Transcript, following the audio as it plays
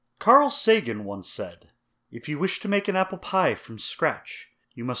Carl Sagan once said, "If you wish to make an apple pie from scratch,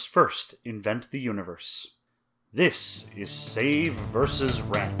 you must first invent the universe." This is Save vs.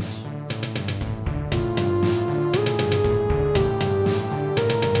 Rant.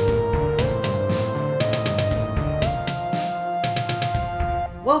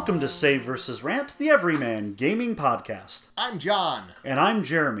 Welcome to Save vs. Rant, the Everyman Gaming Podcast. I'm John. And I'm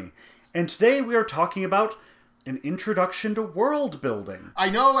Jeremy. And today we are talking about an introduction to world building.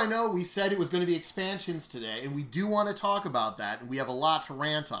 I know. We said it was going to be expansions today, and we do want to talk about that, and we have a lot to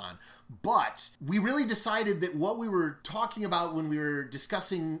rant on. But we really decided that what we were talking about when we were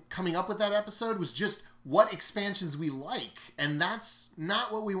discussing coming up with that episode was just what expansions we like. And that's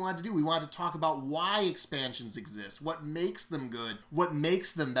not what we wanted to do. We wanted to talk about why expansions exist, what makes them good, what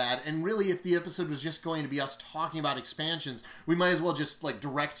makes them bad. And really, if the episode was just going to be us talking about expansions, we might as well just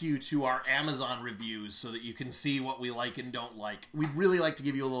direct you to our Amazon reviews so that you can see what we like and don't like. We'd really like to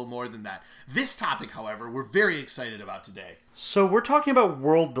give you a little more than that. This topic, however, we're very excited about today. So we're talking about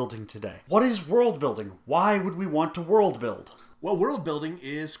world building today. What is world building? Why would we want to world build? Well, world building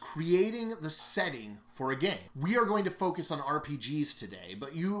is creating the setting for a game. We are going to focus on RPGs today,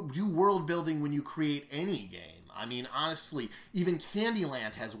 but you do world building when you create any game. I mean, honestly, even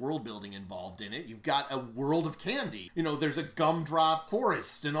Candyland has world building involved in it. You've got a world of candy. You know, there's a gumdrop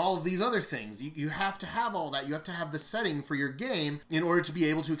forest and all of these other things. You have to have all that. You have to have the setting for your game in order to be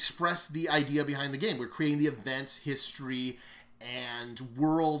able to express the idea behind the game. We're creating the events, history, and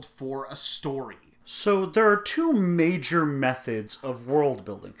world for a story. So there are two major methods of world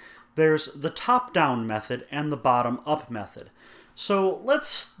building. There's the top-down method and the bottom-up method. So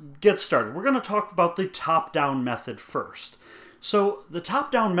let's get started. We're going to talk about the top-down method first. So the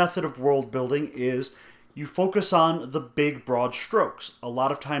top-down method of world building is you focus on the big, broad strokes. A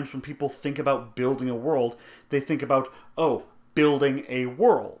lot of times when people think about building a world, they think about, building a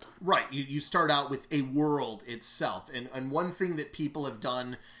world. Right. You start out with a world itself. And one thing that people have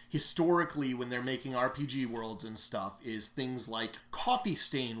done historically when they're making RPG worlds and stuff is things like coffee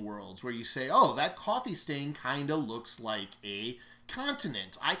stain worlds, where you say, that coffee stain kind of looks like a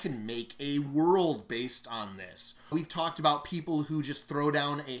continent. I can make a world based on this. We've talked about people who just throw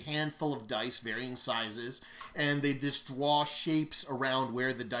down a handful of dice, varying sizes, and they just draw shapes around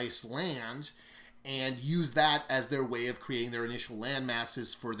where the dice land and use that as their way of creating their initial land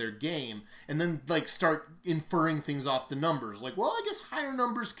masses for their game, and then start inferring things off the numbers. I guess higher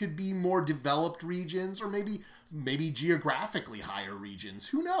numbers could be more developed regions, or maybe geographically higher regions.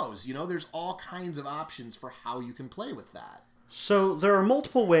 Who knows? There's all kinds of options for how you can play with that. So there are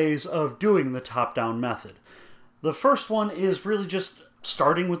multiple ways of doing the top-down method. The first one is really just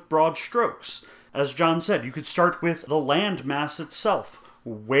starting with broad strokes. As John said, you could start with the land mass itself.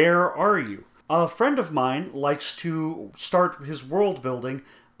 Where are you? A friend of mine likes to start his world building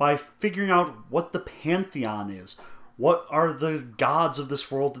by figuring out what the pantheon is. What are the gods of this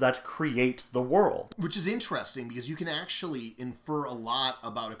world that create the world? Which is interesting because you can actually infer a lot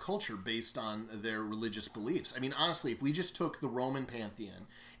about a culture based on their religious beliefs. I mean, honestly, if we just took the Roman pantheon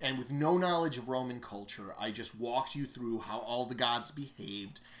and with no knowledge of Roman culture, I just walked you through how all the gods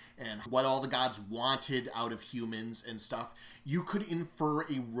behaved and what all the gods wanted out of humans and stuff, you could infer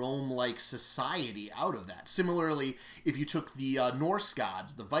a Rome-like society out of that. Similarly, if you took the Norse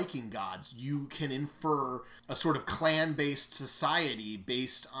gods, the Viking gods, you can infer a sort of clan-based society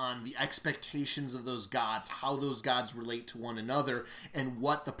based on the expectations of those gods, how those gods relate to one another, and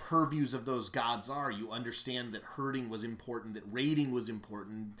what the purviews of those gods are. You understand that herding was important, that raiding was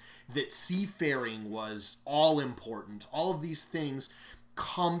important, that seafaring was all important. All of these things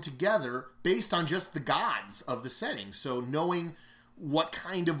come together based on just the gods of the setting. So knowing what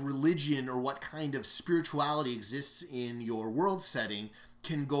kind of religion or what kind of spirituality exists in your world setting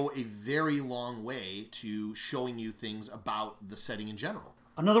can go a very long way to showing you things about the setting in general.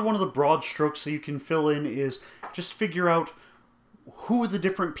 Another one of the broad strokes that you can fill in is just figure out who the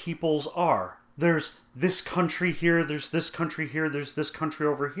different peoples are. There's this country here, there's this country here, there's this country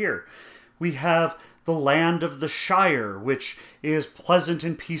over here. We have the land of the Shire, which is pleasant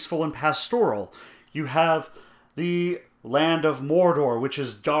and peaceful and pastoral. You have the land of Mordor, which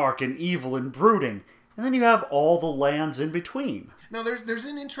is dark and evil and brooding. And then you have all the lands in between. Now, there's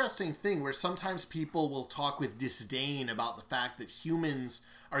an interesting thing where sometimes people will talk with disdain about the fact that humans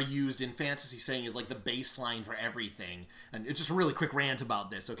are used in fantasy saying is the baseline for everything. And it's just a really quick rant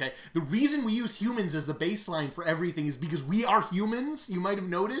about this, okay? The reason we use humans as the baseline for everything is because we are humans, you might have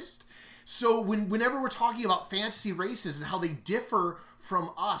noticed. So whenever we're talking about fantasy races and how they differ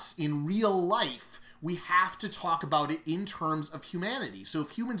from us in real life, we have to talk about it in terms of humanity. So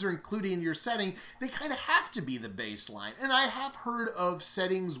if humans are included in your setting, they kind of have to be the baseline. And I have heard of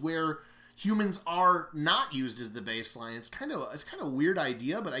settings where humans are not used as the baseline. It's kind of a weird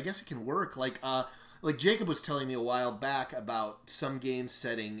idea, but I guess it can work. Like Jacob was telling me a while back about some game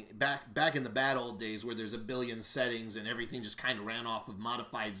setting back in the bad old days where there's a billion settings and everything just kind of ran off of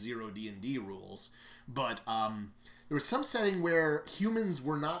modified zero D&D rules. But there was some setting where humans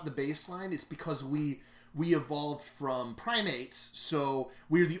were not the baseline. It's because we evolved from primates, so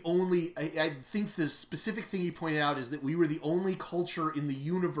we're the only... I think the specific thing he pointed out is that we were the only culture in the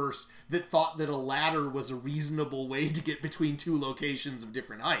universe that thought that a ladder was a reasonable way to get between two locations of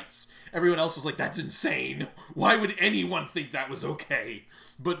different heights. Everyone else was like, that's insane. Why would anyone think that was okay?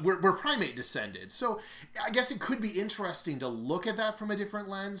 But we're primate descended. So I guess it could be interesting to look at that from a different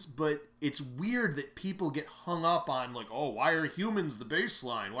lens, but it's weird that people get hung up on, like, oh, why are humans the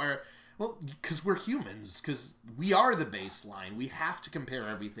baseline? Well, because we're humans, because we are the baseline. We have to compare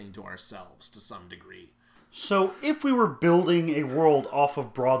everything to ourselves to some degree. So if we were building a world off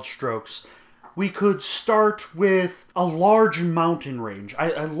of broad strokes, we could start with a large mountain range.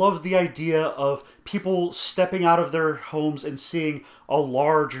 I love the idea of people stepping out of their homes and seeing a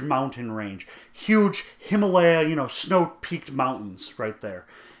large mountain range. Huge Himalaya, snow-peaked mountains right there.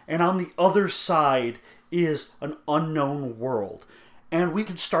 And on the other side is an unknown world. And we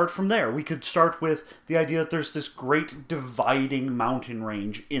could start from there. We could start with the idea that there's this great dividing mountain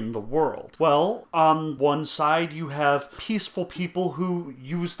range in the world. Well, on one side, you have peaceful people who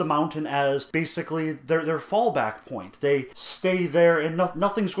use the mountain as basically their fallback point. They stay there and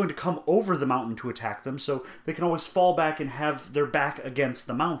nothing's going to come over the mountain to attack them, so they can always fall back and have their back against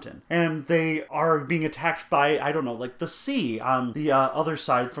the mountain. And they are being attacked by, like the sea on the other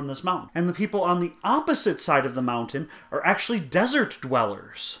side from this mountain. And the people on the opposite side of the mountain are actually desert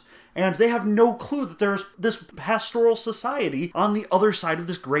dwellers. And they have no clue that there's this pastoral society on the other side of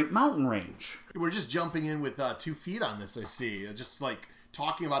this great mountain range. We're just jumping in with 2 feet on this, I see. Just like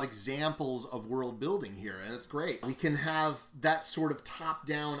talking about examples of world building here, and it's great. We can have that sort of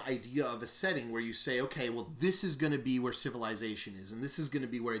top-down idea of a setting where you say, okay, well, this is going to be where civilization is, and this is going to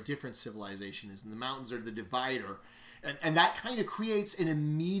be where a different civilization is, and the mountains are the divider. And that kind of creates an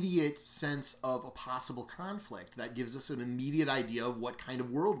immediate sense of a possible conflict. That gives us an immediate idea of what kind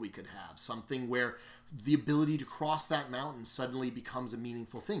of world we could have. Something where the ability to cross that mountain suddenly becomes a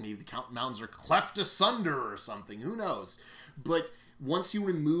meaningful thing. Maybe the mountains are cleft asunder or something. Who knows? But once you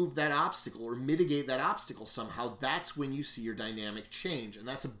remove that obstacle or mitigate that obstacle somehow, that's when you see your dynamic change. And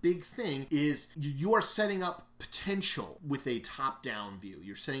that's a big thing, is you are setting up potential with a top-down view.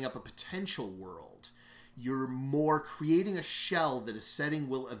 You're setting up a potential world. You're more creating a shell that a setting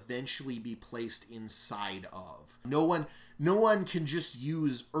will eventually be placed inside of. No one can just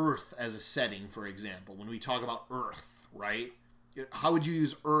use Earth as a setting, for example. When we talk about Earth, right? How would you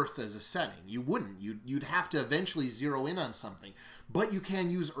use Earth as a setting? You wouldn't. You'd have to eventually zero in on something. But you can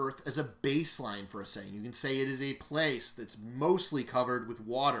use Earth as a baseline for a setting. You can say it is a place that's mostly covered with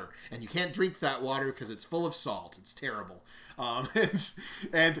water, and you can't drink that water because it's full of salt. It's terrible.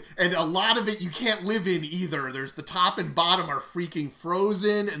 And a lot of it you can't live in either. There's the top and bottom are freaking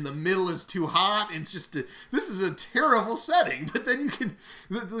frozen, and the middle is too hot. And it's just this is a terrible setting. But then you can,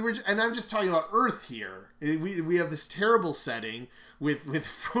 and I'm just talking about Earth here. We have this terrible setting with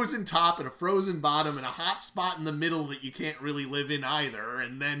frozen top and a frozen bottom and a hot spot in the middle that you can't really live in either.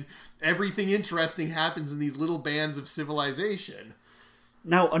 And then everything interesting happens in these little bands of civilization.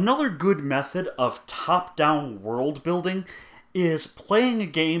 Now, another good method of top-down world building is playing a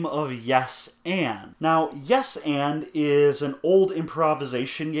game of Yes and. Now, Yes and is an old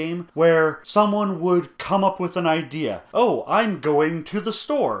improvisation game where someone would come up with an idea. Oh, I'm going to the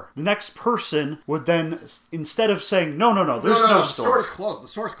store. The next person would then, instead of saying, no, there's no store. The store's closed. The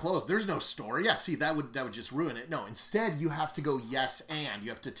store's closed. There's no store. Yeah, see, that would just ruin it. No, instead, you have to go yes and. You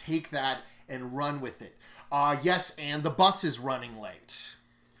have to take that and run with it. Yes and the bus is running late.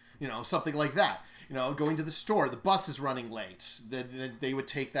 Something like that. Going to the store, the bus is running late. They would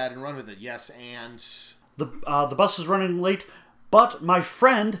take that and run with it. Yes, and the bus is running late, but my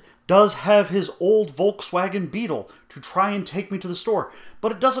friend does have his old Volkswagen Beetle to try and take me to the store,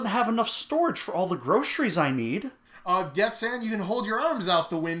 but it doesn't have enough storage for all the groceries I need. Yes, and you can hold your arms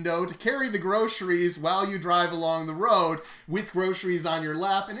out the window to carry the groceries while you drive along the road with groceries on your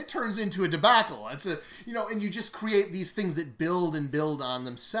lap, and it turns into a debacle. And you just create these things that build and build on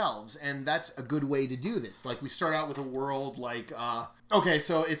themselves, and that's a good way to do this. Like, we start out with a world like,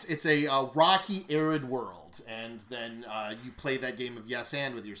 so it's a rocky, arid world, and then you play that game of yes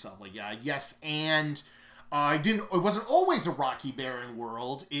and with yourself. Like, yes and It wasn't always a rocky, barren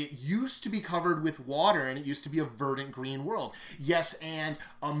world. It used to be covered with water, and it used to be a verdant green world. Yes, and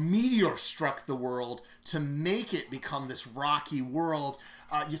a meteor struck the world to make it become this rocky world.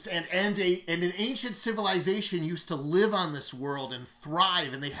 Yes, and an ancient civilization used to live on this world and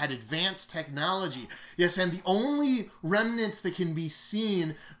thrive, and they had advanced technology. Yes, and the only remnants that can be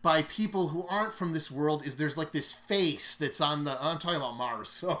seen by people who aren't from this world is there's like this face that's on the... I'm talking about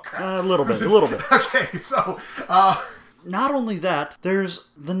Mars. Oh, crap. A little bit. Okay, so... Not only that, there's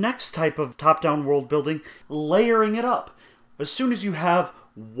the next type of top-down world building, layering it up. As soon as you have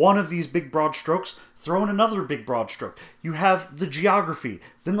one of these big broad strokes, throw in another big broad stroke. You have the geography,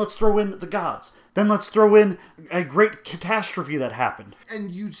 then let's throw in the gods, then let's throw in a great catastrophe that happened.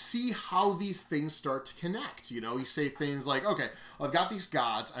 And you see how these things start to connect. You know, you say things like, okay, well, I've got these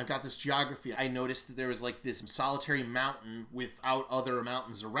gods, I've got this geography. I noticed that there was like this solitary mountain without other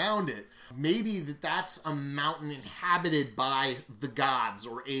mountains around it. Maybe that's a mountain inhabited by the gods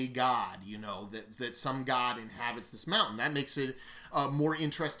or a god, you know, that some god inhabits this mountain. That makes it a more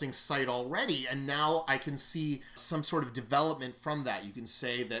interesting site already. And now I can see some sort of development from that. You can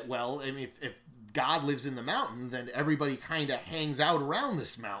say that, well, I mean, if God lives in the mountain, then everybody kind of hangs out around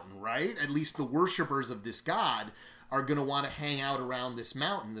this mountain, right? At least the worshipers of this God are going to want to hang out around this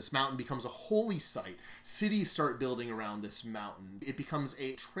mountain. This mountain becomes a holy site. Cities start building around this mountain. It becomes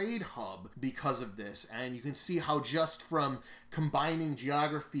a trade hub because of this. And you can see how just from combining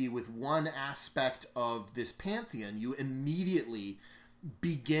geography with one aspect of this pantheon, you immediately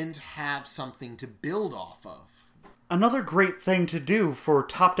begin to have something to build off of. Another great thing to do for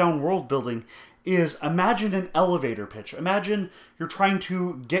top-down world building is imagine an elevator pitch. Imagine you're trying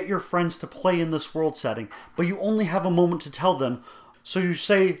to get your friends to play in this world setting, but you only have a moment to tell them, so you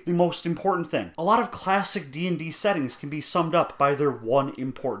say the most important thing. A lot of classic D&D settings can be summed up by their one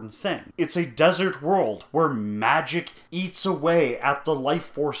important thing. It's a desert world where magic eats away at the life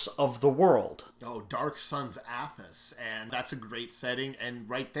force of the world. Oh, Dark Sun's Athos, and that's a great setting, and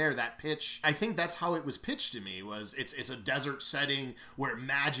right there, that pitch, I think that's how it was pitched to me, was it's a desert setting where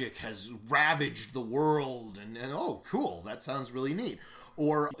magic has ravaged the world, and oh, cool, that sounds really neat.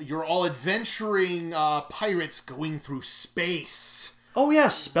 Or you're all adventuring pirates going through space. Oh yeah,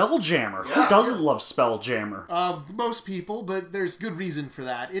 Spelljammer. Yeah. Who doesn't love Spelljammer? Most people, but there's good reason for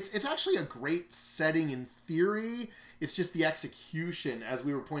that. It's actually a great setting in theory. It's just the execution, as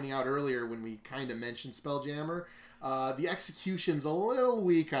we were pointing out earlier when we kind of mentioned Spelljammer. The execution's a little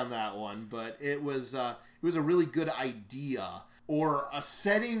weak on that one, but it was a really good idea. Or a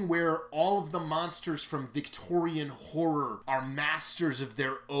setting where all of the monsters from Victorian horror are masters of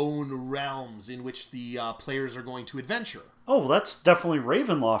their own realms in which the players are going to adventure. Oh, that's definitely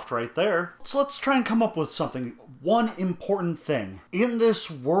Ravenloft right there. So let's try and come up with something. One important thing. In this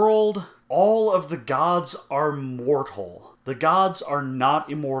world, all of the gods are mortal. The gods are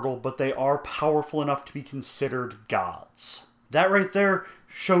not immortal, but they are powerful enough to be considered gods. That right there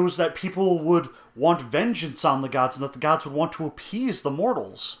shows that people would want vengeance on the gods and that the gods would want to appease the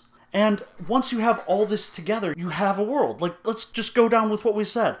mortals. And once you have all this together, you have a world. Like, let's just go down with what we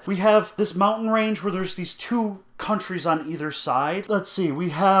said. We have this mountain range where there's these two countries on either side. Let's see,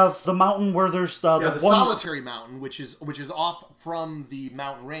 we have the mountain where there's the one... solitary mountain, which is off from the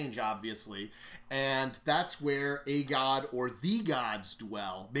mountain range, obviously. And that's where a god or the gods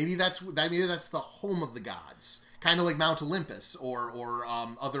dwell. Maybe that's the home of the gods. Kind of like Mount Olympus or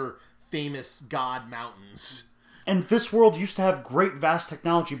other famous god mountains. And this world used to have great vast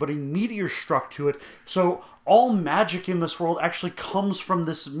technology, but a meteor struck to it, so all magic in this world actually comes from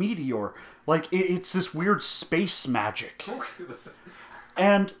this meteor. Like, it's this weird space magic.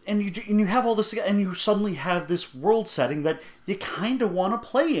 And you have all this, and you suddenly have this world setting that you kind of want to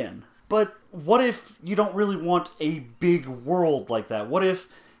play in. But what if you don't really want a big world like that? What if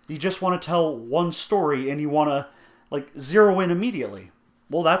you just want to tell one story and you want to, like, zero in immediately?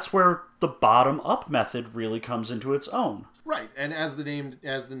 Well, that's where the bottom-up method really comes into its own. Right, and as the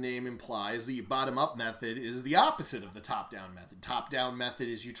name implies, the bottom-up method is the opposite of the top-down method. Top-down method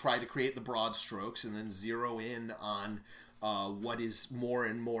is you try to create the broad strokes and then zero in on what is more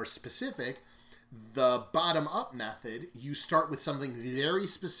and more specific. The bottom-up method, you start with something very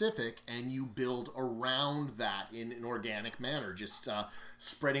specific and you build around that in an organic manner, just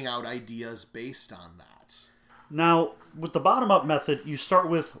spreading out ideas based on that. Now, with the bottom-up method, you start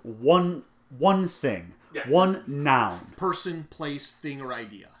with one thing, one noun. Person, place, thing, or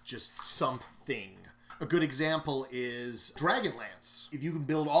idea. Just something. A good example is Dragonlance. If you can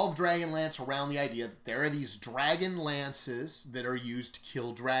build all of Dragonlance around the idea that there are these dragon lances that are used to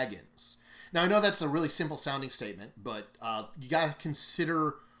kill dragons. Now, I know that's a really simple-sounding statement, but you gotta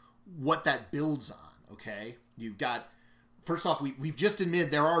consider what that builds on. okay? You've got, first off, we've just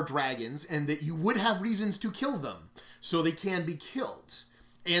admitted there are dragons and that you would have reasons to kill them, so they can be killed.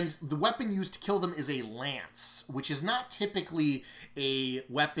 And the weapon used to kill them is a lance, which is not typically a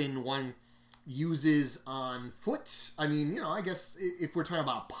weapon one uses on foot. I mean, I guess if we're talking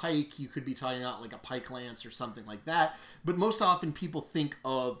about a pike, you could be talking about like a pike lance or something like that. But most often people think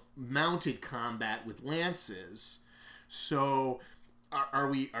of mounted combat with lances. So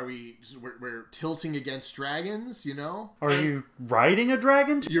we're tilting against dragons, Are you riding a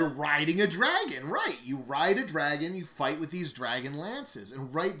dragon? You're riding a dragon, right. You ride a dragon, you fight with these dragon lances.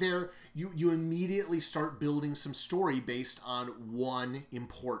 And right there, you immediately start building some story based on one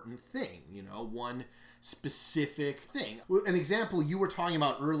important thing, one specific thing. An example you were talking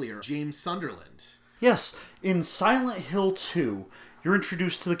about earlier, James Sunderland. Yes, in Silent Hill 2, you're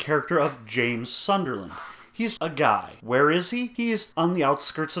introduced to the character of James Sunderland. He's a guy. Where is he? He's on the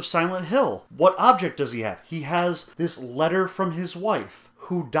outskirts of Silent Hill. What object does he have? He has this letter from his wife,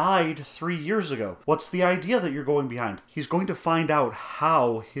 who died 3 years ago. What's the idea that you're going behind? He's going to find out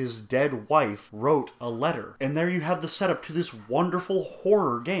how his dead wife wrote a letter. And there you have the setup to this wonderful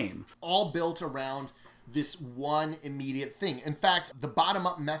horror game. All built around this one immediate thing. In fact, the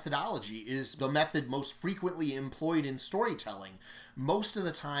bottom-up methodology is the method most frequently employed in storytelling. Most of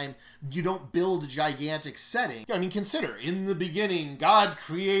the time, you don't build a gigantic setting. I mean, consider, in the beginning, God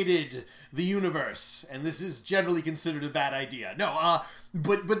created the universe, and this is generally considered a bad idea.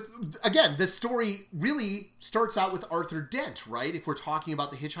 But again, the story really starts out with Arthur Dent, right? If we're talking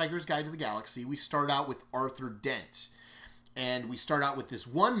about The Hitchhiker's Guide to the Galaxy, we start out with Arthur Dent. And we start out with this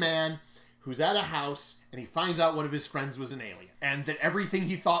one man who's at a house, and he finds out one of his friends was an alien. And that everything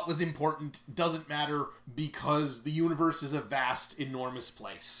he thought was important doesn't matter because the universe is a vast, enormous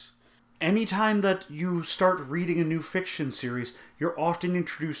place. Anytime that you start reading a new fiction series, you're often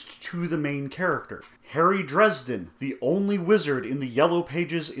introduced to the main character. Harry Dresden, the only wizard in the Yellow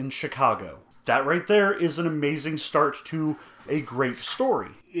Pages in Chicago. That right there is an amazing start to a great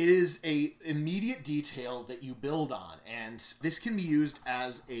story. It is a immediate detail that you build on, and this can be used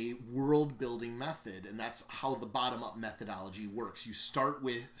as a world building method, and that's how the bottom-up methodology works. You start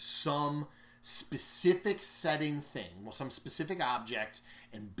with some specific setting thing, some specific object,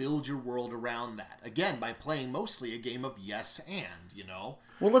 and build your world around that. Again, by playing mostly a game of yes and,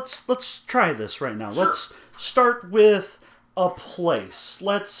 Well, let's try this right now. Sure. Let's start with a place.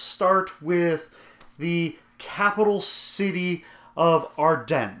 Let's start with the capital city of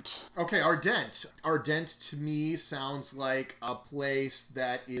Ardent. Okay, Ardent. Ardent to me sounds like a place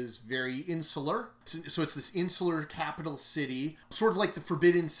that is very insular. So it's this insular capital city, sort of like the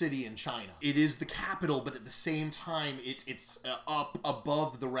Forbidden City in China. It is the capital, but at the same time, it's up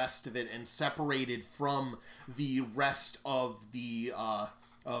above the rest of it and separated from the rest of the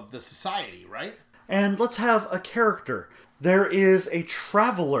society, right? And let's have a character. There is a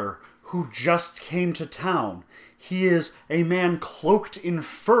traveler who just came to town. He is a man cloaked in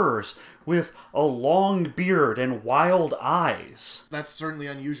furs with a long beard and wild eyes. That's certainly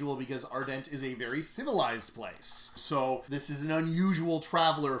unusual because Ardent is a very civilized place. So this is an unusual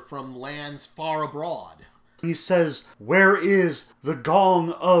traveler from lands far abroad. He says, "Where is the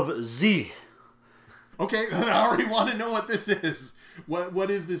Gong of Z?" Okay, I already want to know what this is. What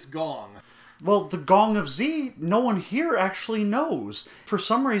is this gong? Well, the Gong of Z, no one here actually knows. For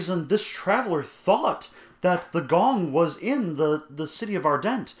some reason, this traveler thought that the gong was in the city of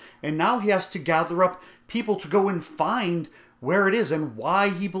Ardent, and now he has to gather up people to go and find where it is and why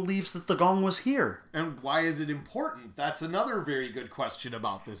he believes that the gong was here. And why is it important? That's another very good question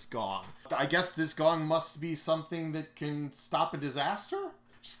about this gong. I guess this gong must be something that can stop a disaster?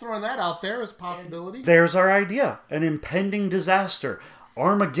 Just throwing that out there as a possibility. There's our idea. An impending disaster.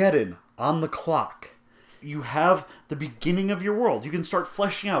 Armageddon on the clock. You have the beginning of your world. You can start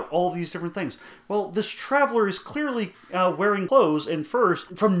fleshing out all these different things. Well, this traveler is clearly wearing clothes and furs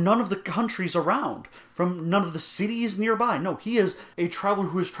from none of the countries around, from none of the cities nearby. No, he is a traveler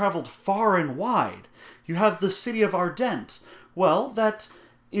who has traveled far and wide. You have the city of Ardent. Well, that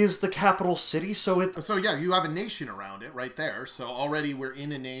is the capital city, so yeah, you have a nation around it right there. So already we're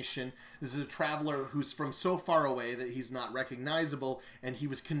in a nation. This is a traveler who's from so far away that he's not recognizable, and he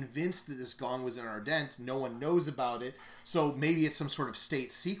was convinced that this gong was in Ardent. No one knows about it. So maybe it's some sort of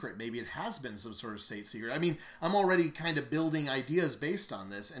state secret. Maybe it has been some sort of state secret. I mean, I'm already kind of building ideas based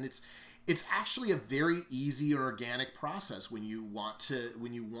on this, and it's actually a very easy and organic process when you want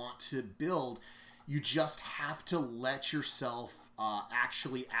to build. You just have to let yourself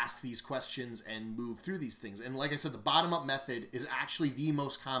actually ask these questions and move through these things. And like I said, the bottom-up method is actually the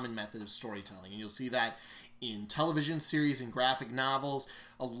most common method of storytelling. And you'll see that in television series and graphic novels.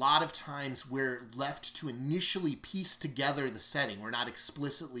 a lot of times we're left to initially piece together the setting. We're not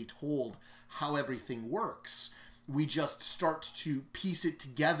explicitly told how everything works. We just start to piece it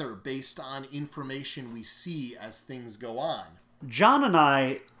together based on information we see as things go on. John and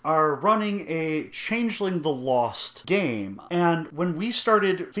I are running a Changeling the Lost game, and when we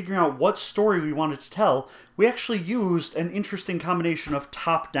started figuring out what story we wanted to tell, we actually used an interesting combination of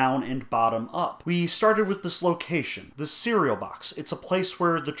top-down and bottom-up. We started with this location, the cereal box. It's a place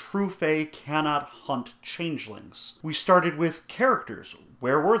where the true Fae cannot hunt changelings. We started with characters.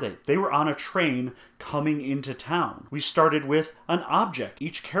 Where were they? They were on a train coming into town. We started with an object.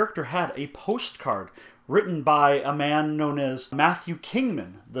 Each character had a postcard written by a man known as Matthew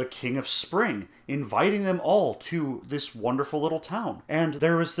Kingman, the King of Spring, inviting them all to this wonderful little town. And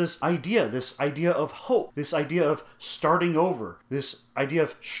there was this idea of hope, this idea of starting over, this idea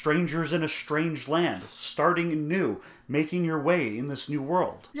of strangers in a strange land, starting new, making your way in this new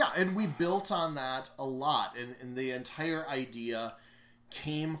world. Yeah, and we built on that a lot, and the entire idea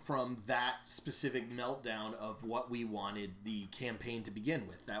came from that specific meltdown of what we wanted the campaign to begin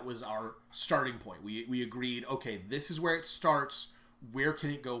with. That was our starting point. We agreed, okay, this is where it starts. Where can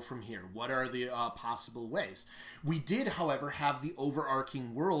it go from here? What are the possible ways? We did, however, have the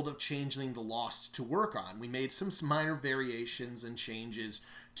overarching world of Changeling the Lost to work on. We made some minor variations and changes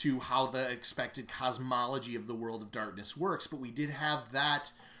to how the expected cosmology of the World of Darkness works, but we did have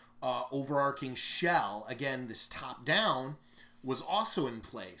that overarching shell. Again, this top-down was also in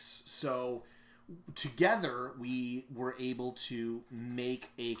place. So together we were able to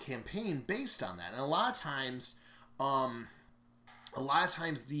make a campaign based on that. And a lot of times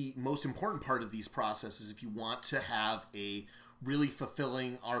the most important part of these processes, if you want to have a really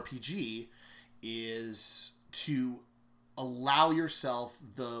fulfilling RPG, is to allow yourself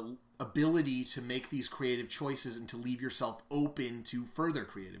the ability to make these creative choices and to leave yourself open to further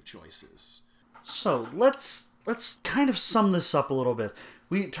creative choices. So let's kind of sum this up a little bit.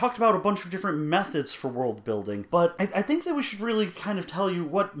 We talked about a bunch of different methods for world building, but I think that we should really kind of tell you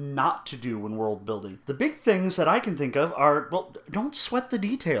what not to do when world building. The big things that I can think of are, well, don't sweat the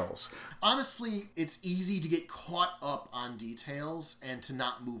details. Honestly, it's easy to get caught up on details and to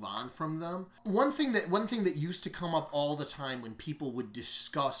not move on from them. One thing that used to come up all the time when people would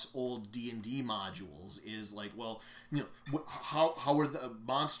discuss old D&D modules is like, well, you know, how are the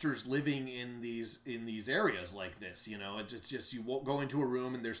monsters living in these areas like this? You know, it's just you won't go into a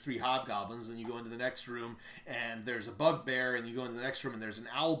room and there's 3 hobgoblins, and you go into the next room and there's a bugbear, and you go into the next room and there's an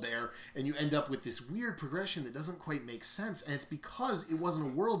owlbear, and you end up with this weird progression that doesn't quite make sense. And it's because it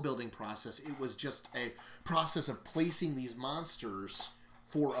wasn't a world building process. It was just a process of placing these monsters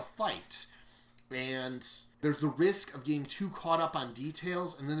for a fight. And there's the risk of getting too caught up on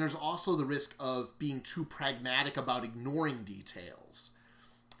details, and then there's also the risk of being too pragmatic about ignoring details.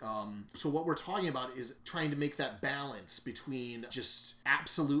 So what we're talking about is trying to make that balance between just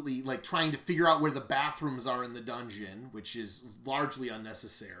absolutely, like, trying to figure out where the bathrooms are in the dungeon, which is largely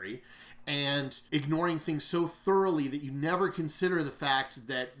unnecessary, and ignoring things so thoroughly that you never consider the fact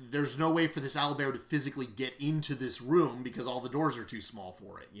that there's no way for this owlbear to physically get into this room because all the doors are too small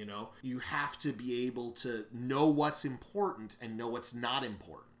for it, you know? You have to be able to know what's important and know what's not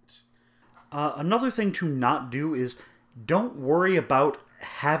important. Another thing to not do is don't worry about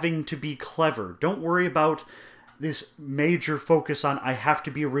having to be clever. Don't worry about this major focus on I have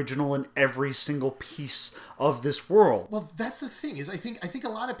to be original in every single piece of this world. Well, that's the thing, is I think a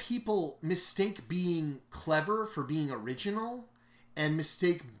lot of people mistake being clever for being original and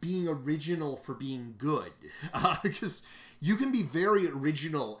mistake being original for being good. Because you can be very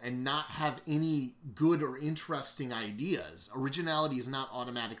original and not have any good or interesting ideas. Originality is not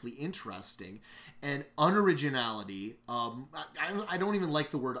automatically interesting. And unoriginality, I don't even like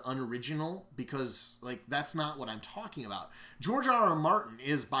the word unoriginal, because, like, that's not what I'm talking about. George R.R. Martin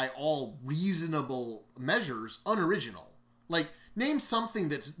is, by all reasonable measures, unoriginal. Like, name something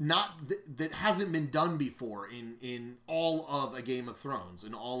that hasn't been done before in all of A Game of Thrones,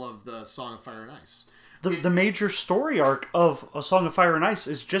 in all of the Song of Fire and Ice. The major story arc of A Song of Fire and Ice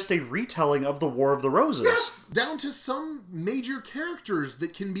is just a retelling of the War of the Roses. Yes, down to some major characters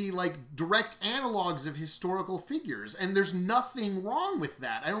that can be like direct analogs of historical figures, and there's nothing wrong with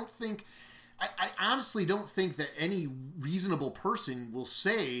that. I honestly don't think that any reasonable person will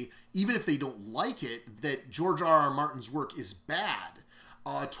say, even if they don't like it, that George R.R. Martin's work is bad.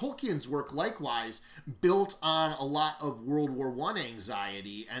 Tolkien's work, likewise, built on a lot of World War I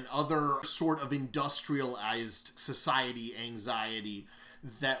anxiety and other sort of industrialized society anxiety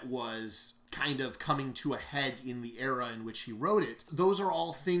that was kind of coming to a head in the era in which he wrote it. Those are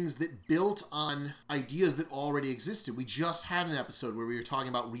all things that built on ideas that already existed. We just had an episode where we were talking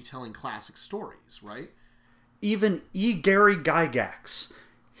about retelling classic stories, right? Even E. Gary Gygax,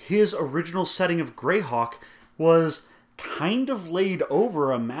 his original setting of Greyhawk was kind of laid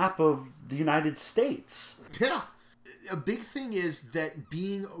over a map of the United States. Yeah. A big thing is that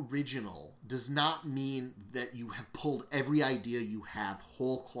being original does not mean that you have pulled every idea you have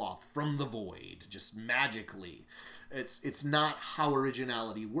whole cloth from the void, just magically. It's not how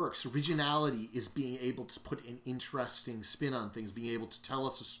originality works. Originality is being able to put an interesting spin on things, being able to tell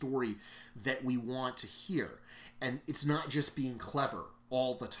us a story that we want to hear. And it's not just being clever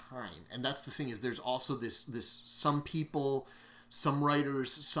all the time. And that's the thing, is there's also this some people, some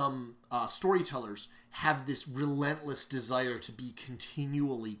writers, some storytellers have this relentless desire to be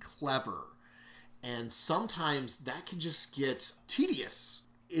continually clever. And sometimes that can just get tedious.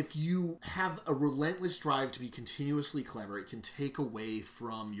 If you have a relentless drive to be continuously clever, it can take away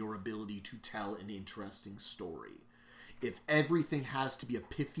from your ability to tell an interesting story. If everything has to be a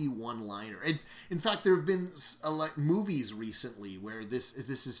pithy one-liner. And in fact, there have been movies recently where this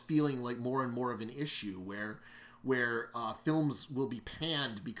is feeling like more and more of an issue, where films will be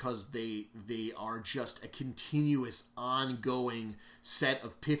panned because they are just a continuous, ongoing set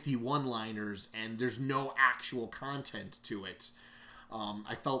of pithy one-liners, and there's no actual content to it.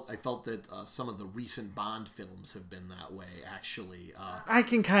 I felt that some of the recent Bond films have been that way, actually. I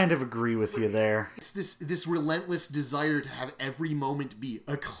can kind of agree with you there. It's this relentless desire to have every moment be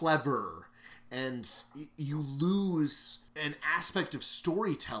a clever, and you lose an aspect of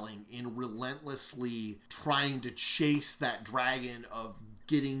storytelling in relentlessly trying to chase that dragon of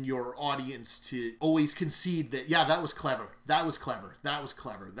getting your audience to always concede that, yeah, that was clever, that was clever, that was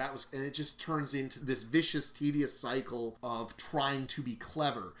clever, that was... And it just turns into this vicious, tedious cycle of trying to be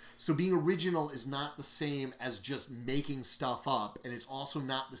clever. So being original is not the same as just making stuff up, and it's also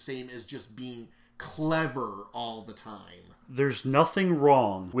not the same as just being clever all the time. There's nothing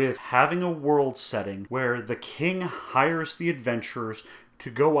wrong with having a world setting where the king hires the adventurers to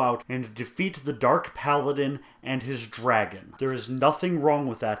go out and defeat the Dark Paladin and his dragon. There is nothing wrong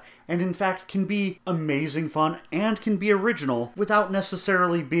with that, and in fact can be amazing fun and can be original without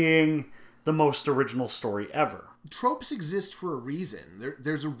necessarily being the most original story ever. Tropes exist for a reason.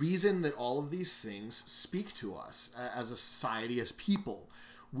 There's a reason that all of these things speak to us as a society, as people.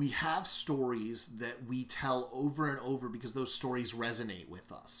 We have stories that we tell over and over because those stories resonate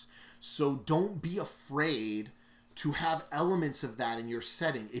with us. So don't be afraid to have elements of that in your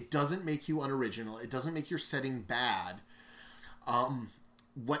setting. It doesn't make you unoriginal. It doesn't make your setting bad.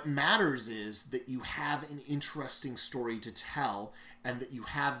 What matters is that you have an interesting story to tell, and that you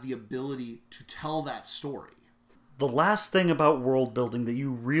have the ability to tell that story. The last thing about world building that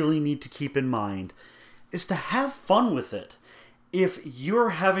you really need to keep in mind is to have fun with it. If you're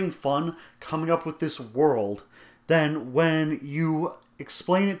having fun coming up with this world, then when you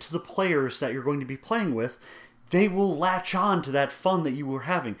explain it to the players that you're going to be playing with, they will latch on to that fun that you were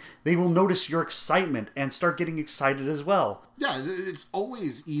having. They will notice your excitement and start getting excited as well. Yeah, it's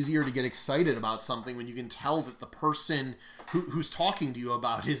always easier to get excited about something when you can tell that the person who's talking to you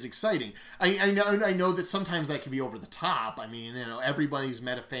about is exciting. I know that sometimes that can be over the top. I mean, everybody's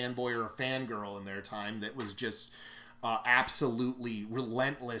met a fanboy or a fangirl in their time that was just absolutely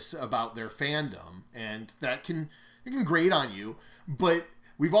relentless about their fandom, and it can grate on you. But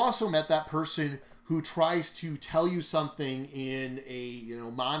we've also met that person who tries to tell you something in a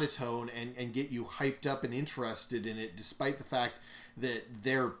monotone and get you hyped up and interested in it, despite the fact that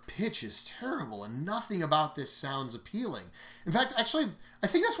their pitch is terrible and nothing about this sounds appealing. In fact, actually, I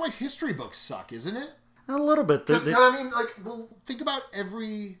think that's why history books suck, isn't it? A little bit. Think about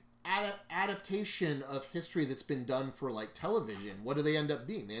every adaptation of history that's been done for television. What do they end up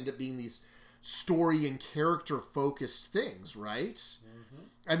being? They end up being these story and character focused things, right? Mm-hmm.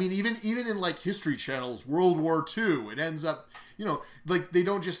 I mean, even in History Channel's World War II, it ends up, they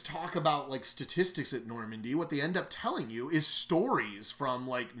don't just talk about statistics at Normandy. What they end up telling you is stories from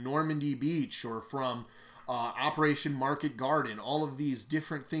Normandy Beach or from Operation Market Garden, all of these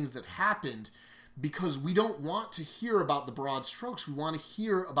different things that happened, because we don't want to hear about the broad strokes. We want to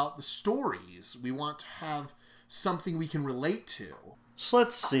hear about the stories. We want to have something we can relate to. So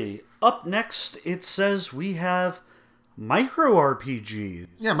let's see. Up next, it says we have micro RPGs.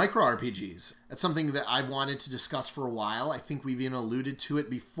 Yeah, micro RPGs. That's something that I've wanted to discuss for a while. I think we've even alluded to it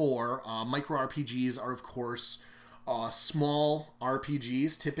before. Micro RPGs are, of course, small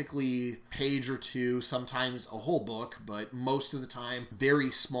RPGs, typically page or two, sometimes a whole book, but most of the time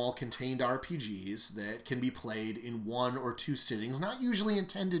very small contained RPGs that can be played in 1 or 2 sittings, not usually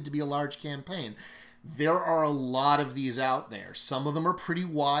intended to be a large campaign. There are a lot of these out there. Some of them are pretty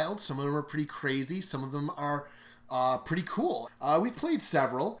wild, some of them are pretty crazy, some of them are pretty cool. We've played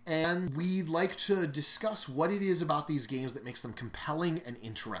several, and we'd like to discuss what it is about these games that makes them compelling and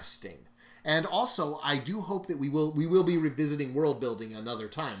interesting. And also, I do hope that we will be revisiting world building another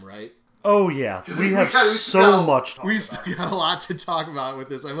time, right? Oh yeah, we have so much. We still got a lot to talk about with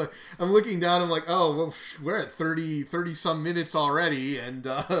this. I'm looking down. I'm like, oh, well, we're at 30 some minutes already, and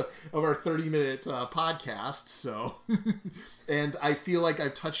of our 30-minute podcast. So, and I feel like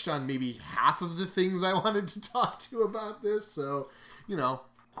I've touched on maybe half of the things I wanted to talk to about this. So,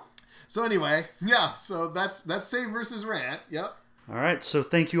 So anyway, yeah. So that's Save versus Rant. Yep. All right. So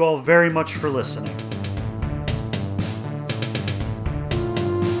thank you all very much for listening.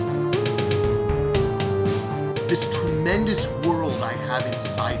 This tremendous world I have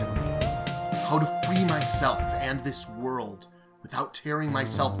inside of me. How to free myself and this world without tearing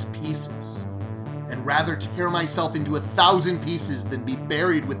myself to pieces. And rather tear myself into 1,000 pieces than be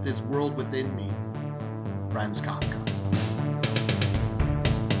buried with this world within me. Franz Kafka.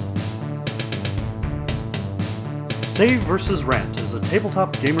 Save vs. Rant is a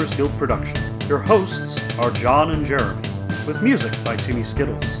Tabletop Gamers Guild production. Your hosts are John and Jeremy, with music by Timmy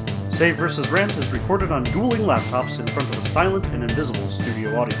Skittles. Save vs. Rant is recorded on dueling laptops in front of a silent and invisible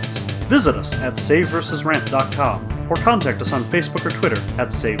studio audience. Visit us at saveversusrant.com or contact us on Facebook or Twitter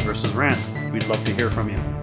at Save vs. Rant. We'd love to hear from you.